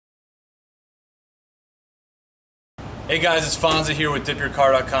Hey guys, it's Fonzie here with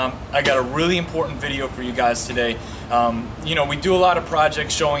DipYourCar.com. I got a really important video for you guys today. We do a lot of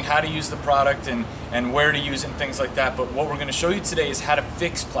projects showing how to use the product and where to use it and things like that, but what we're going to show you today is how to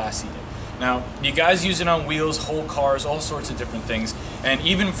fix PlastiDip. Now, you guys use it on wheels, whole cars, all sorts of different things, and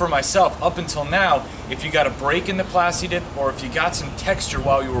even for myself, up until now, if you got a break in the PlastiDip or if you got some texture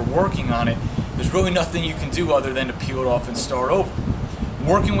while you were working on it, there's really nothing you can do other than to peel it off and start over.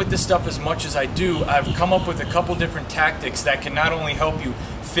 Working with this stuff as much as I do, I've come up with a couple different tactics that can not only help you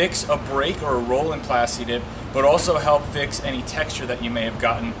fix a break or a roll in PlastiDip, but also help fix any texture that you may have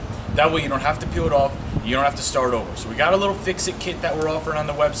gotten. That way you don't have to peel it off, you don't have to start over. So we got a little fix-it kit that we're offering on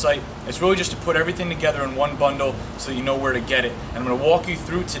the website. It's really just to put everything together in one bundle so you know where to get it. And I'm going to walk you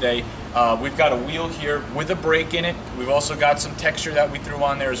through today. We've got a wheel here with a break in it. We've also got some texture that we threw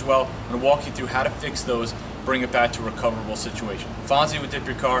on there as well. I'm going to walk you through how to fix those, bring it back to a recoverable situation. Fonzie with Dip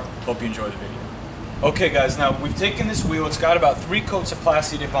Your Car. Hope you enjoy the video. Okay guys, now we've taken this wheel. It's got about 3 coats of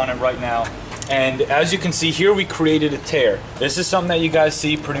PlastiDip on it right now. And as you can see here, we created a tear. This is something that you guys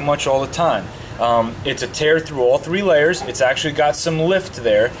see pretty much all the time. It's a tear through all 3 layers. It's actually got some lift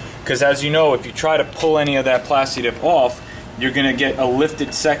there, because as you know, if you try to pull any of that PlastiDip off, you're going to get a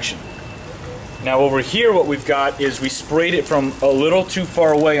lifted section. Now over here, what we've got is we sprayed it from a little too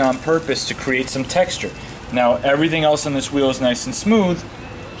far away on purpose to create some texture. Now everything else on this wheel is nice and smooth.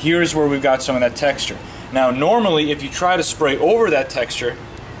 Here's where we've got some of that texture. Now normally, if you try to spray over that texture,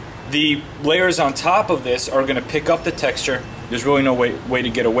 the layers on top of this are going to pick up the texture. There's really no way to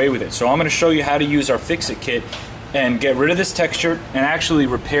get away with it. So I'm going to show you how to use our fix-it kit and get rid of this texture and actually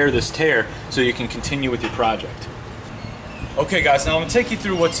repair this tear so you can continue with your project. Okay guys, now I'm going to take you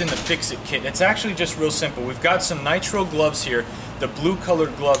through what's in the fix-it kit. It's actually just real simple. We've got some nitro gloves here, the blue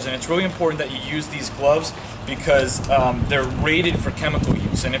colored gloves, and it's really important that you use these gloves because they're rated for chemical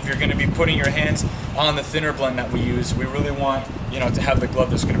use. And if you're going to be putting your hands on the thinner blend that we use, we really want to have the glove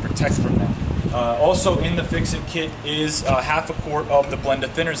that's going to protect from that. Also in the fix-it kit is half a quart of the blend of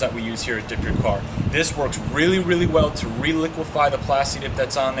thinners that we use here at Dip Your Car. This works really well to re-liquefy the PlastiDip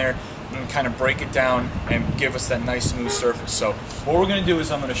that's on there and kind of break it down and give us that nice smooth surface. So what we're going to do is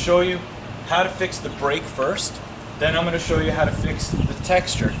I'm going to show you how to fix the break first, then I'm going to show you how to fix the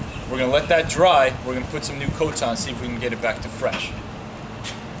texture. We're going to let that dry, we're going to put some new coats on, see if we can get it back to fresh.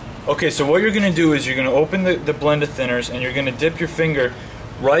 Okay, so what you're going to do is you're going to open the blend of thinners and you're going to dip your finger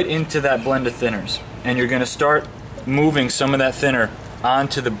right into that blend of thinners, and you're going to start moving some of that thinner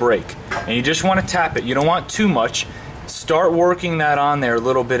onto the break. And you just want to tap it, you don't want too much. Start working that on there a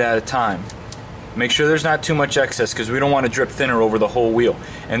little bit at a time. Make sure there's not too much excess because we don't want to drip thinner over the whole wheel.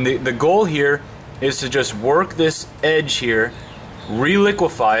 And the goal here is to just work this edge here,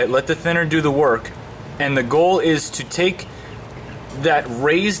 re-liquefy it, let the thinner do the work, and the goal is to take that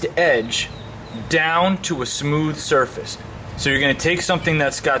raised edge down to a smooth surface. So you're going to take something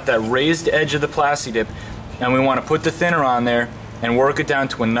that's got that raised edge of the PlastiDip, and we want to put the thinner on there and work it down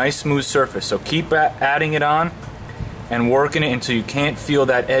to a nice smooth surface. So keep adding it on and working it until you can't feel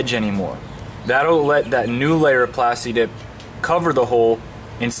that edge anymore. That'll let that new layer of PlastiDip cover the hole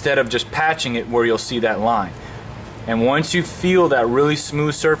instead of just patching it where you'll see that line. And once you feel that really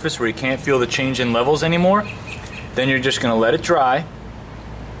smooth surface where you can't feel the change in levels anymore, then you're just going to let it dry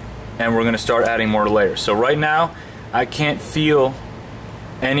and we're going to start adding more layers. So right now I can't feel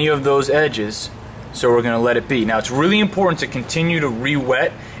any of those edges, so we're going to let it be. Now it's really important to continue to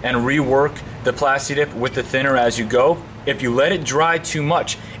re-wet and rework the PlastiDip with the thinner as you go. If you let it dry too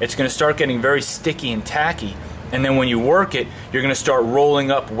much, it's going to start getting very sticky and tacky, and then when you work it, you're going to start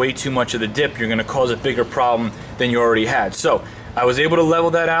rolling up way too much of the dip. You're going to cause a bigger problem than you already had. So I was able to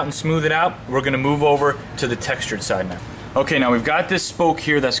level that out and smooth it out. We're going to move over to the textured side now. Okay, now we've got this spoke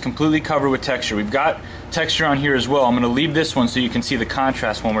here that's completely covered with texture. We've got texture on here as well. I'm going to leave this one so you can see the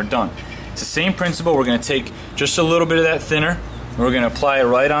contrast when we're done. It's the same principle. We're going to take just a little bit of that thinner. We're going to apply it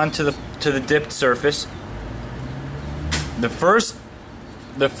right onto the dipped surface. The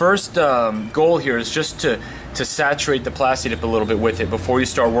first goal here is just to saturate the PlastiDip a little bit with it before you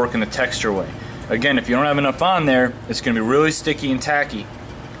start working the texture away. Again, if you don't have enough on there, it's going to be really sticky and tacky,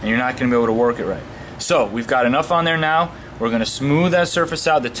 and you're not going to be able to work it right. So we've got enough on there now. We're going to smooth that surface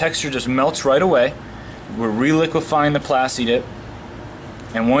out. The texture just melts right away. We're re-liquefying the PlastiDip,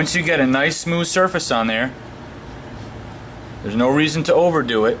 and once you get a nice smooth surface on there, there's no reason to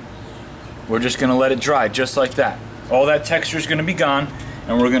overdo it. We're just going to let it dry just like that. All that texture is going to be gone,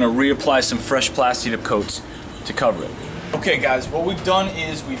 and we're going to reapply some fresh PlastiDip coats to cover it. Okay guys, what we've done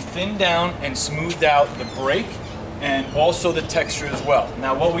is we've thinned down and smoothed out the break and also the texture as well.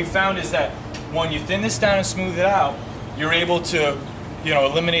 Now what we found is that when you thin this down and smooth it out, you're able to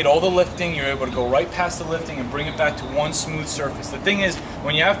eliminate all the lifting. You're able to go right past the lifting and bring it back to one smooth surface. The thing is,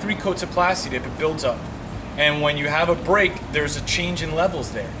 when you have 3 coats of PlastiDip, it builds up. And when you have a break, there's a change in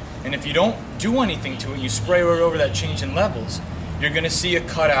levels there. And if you don't do anything to it, you spray right over that change in levels, you're going to see a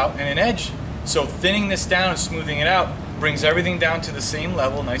cutout and an edge. So thinning this down and smoothing it out brings everything down to the same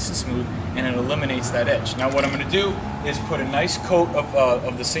level, nice and smooth, and it eliminates that edge. Now what I'm going to do is put a nice coat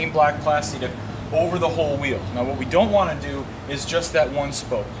of the same black PlastiDip over the whole wheel. Now what we don't want to do is just that one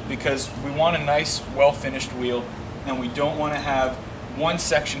spoke, because we want a nice, well-finished wheel, and we don't want to have one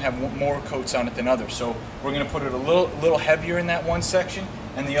section have more coats on it than others. So we're going to put it a little heavier in that one section,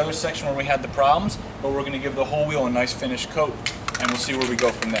 and the other section where we had the problems, but we're going to give the whole wheel a nice finished coat, and we'll see where we go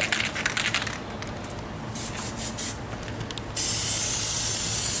from there.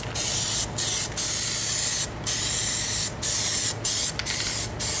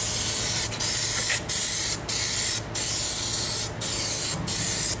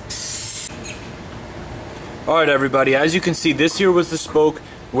 Alright everybody, as you can see, this here was the spoke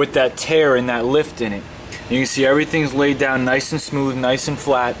with that tear and that lift in it. You can see everything's laid down nice and smooth, nice and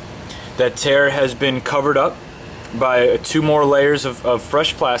flat. That tear has been covered up by 2 more layers of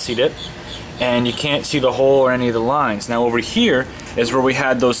fresh PlastiDip, and you can't see the hole or any of the lines. Now over here is where we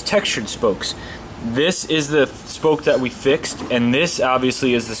had those textured spokes. This is the spoke that we fixed, and this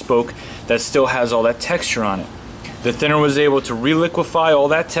obviously is the spoke that still has all that texture on it. The thinner was able to reliquify all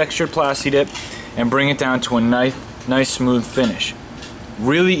that textured PlastiDip and bring it down to a nice smooth finish.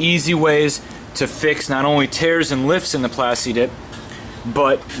 Really easy ways to fix not only tears and lifts in the PlastiDip,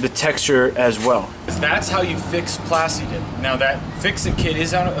 but the texture as well. That's how you fix PlastiDip. Now that fix-it kit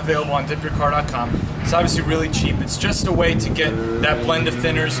is available on DipYourCar.com. It's obviously really cheap. It's just a way to get that blend of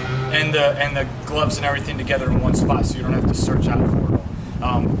thinners and the gloves and everything together in one spot, so you don't have to search out for it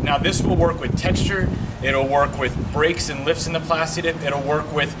all. Now this will work with texture. It'll work with breaks and lifts in the PlastiDip. It'll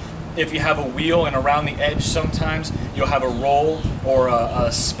work with, if you have a wheel and around the edge sometimes you'll have a roll or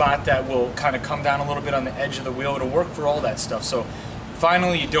a spot that will kind of come down a little bit on the edge of the wheel. It'll work for all that stuff. So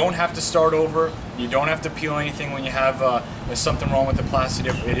finally, you don't have to start over. You don't have to peel anything when you have something wrong with the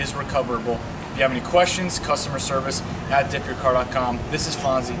PlastiDip. It is recoverable. If you have any questions, customer service at DipYourCar.com. This is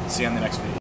Fonzie. See you on the next video.